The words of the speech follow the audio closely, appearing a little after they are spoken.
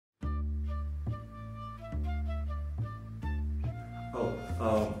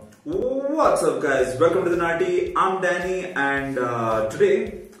What's up guys, welcome to the Nati. I'm Danny and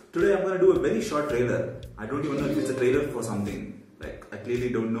today I'm gonna do a very short trailer. I don't even know if it's a trailer for something. Like, I clearly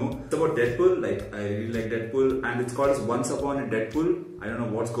don't know. It's about Deadpool. Like, I really like Deadpool and it's called Once Upon a Deadpool. I don't know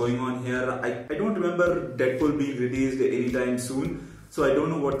what's going on here. I don't remember Deadpool being released anytime soon. So I don't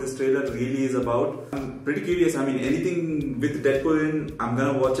know what this trailer really is about. I'm pretty curious. I mean, anything with Deadpool in, I'm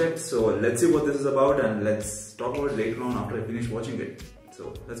gonna watch it. So let's see what this is about and let's talk about it later on after I finish watching it.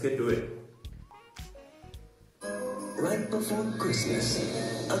 So let's get to it. Right before Christmas,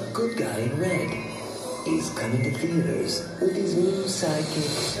 a good guy in red is coming to theaters with his new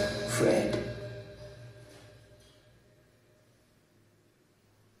sidekick, Fred.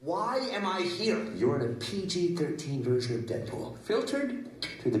 Why am I here? You're in a PG-13 version of Deadpool, filtered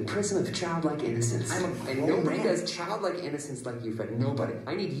through the prism of childlike innocence. And nobody does childlike innocence like you, Fred. Nobody.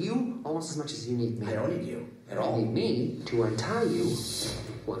 I need you almost as much as you need me. I don't need you at You all. need me to untie you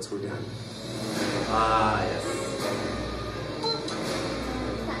once we're done. Ah, yes.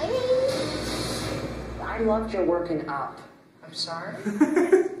 I loved your working up. I'm sorry?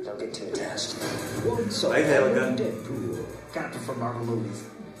 Don't get too attached. Once Right there, we're done. Deadpool. Gotta prefer Marvel movies.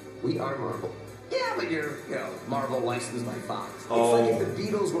 We are Marvel. Yeah, but you're, Marvel licensed by Fox. Oh. It's like if the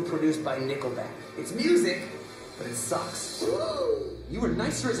Beatles were produced by Nickelback. It's music, but it sucks. Woo! You were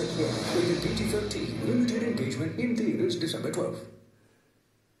nicer as a kid. Rated PG-13, limited engagement in theaters December 12th.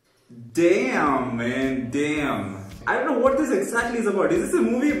 Damn, man, damn. I don't know what this exactly is about. Is this a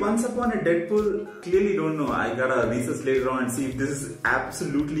movie Once Upon a Deadpool? Clearly don't know. I gotta research later on and see if this is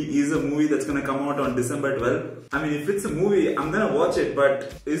absolutely is a movie that's gonna come out on December 12th. I mean, if it's a movie, I'm gonna watch it,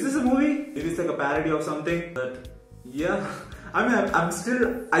 but is this a movie? Maybe it's like a parody of something, but yeah. I mean,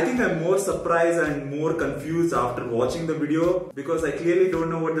 I think I'm more surprised and more confused after watching the video because I clearly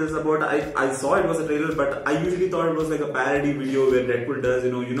don't know what this is about. I saw it was a trailer, but I usually thought it was like a parody video where Deadpool does,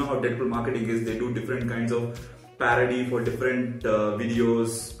 you know how Deadpool marketing is, they do different kinds of parody for different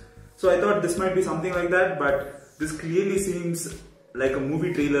videos. So I thought this might be something like that, but this clearly seems like a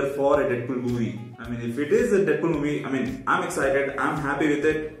movie trailer for a Deadpool movie. I mean, if it is a Deadpool movie, I mean, I'm excited, I'm happy with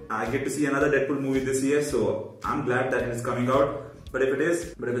it. I get to see another Deadpool movie this year, so I'm glad that it's coming out. But if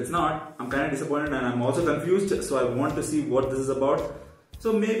it's not, I'm kind of disappointed and I'm also confused, so I want to see what this is about.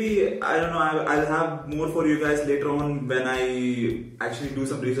 So maybe, I don't know, I'll have more for you guys later on when I actually do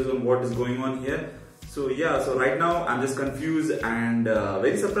some research on what is going on here. So yeah, so right now I'm just confused and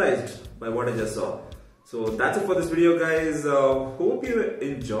very surprised by what I just saw. So that's it for this video, guys. Hope you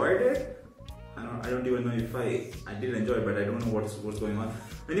enjoyed it. I don't even know if I did enjoy it, but I don't know what's going on.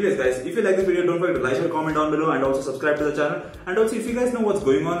 Anyways, guys, if you like this video, don't forget to like or comment down below and also subscribe to the channel. And also, if you guys know what's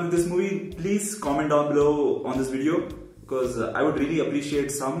going on with this movie, please comment down below on this video because I would really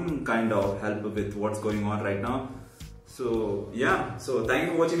appreciate some kind of help with what's going on right now. So yeah, so thank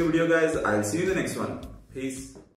you for watching the video, guys. I'll see you in the next one. Peace.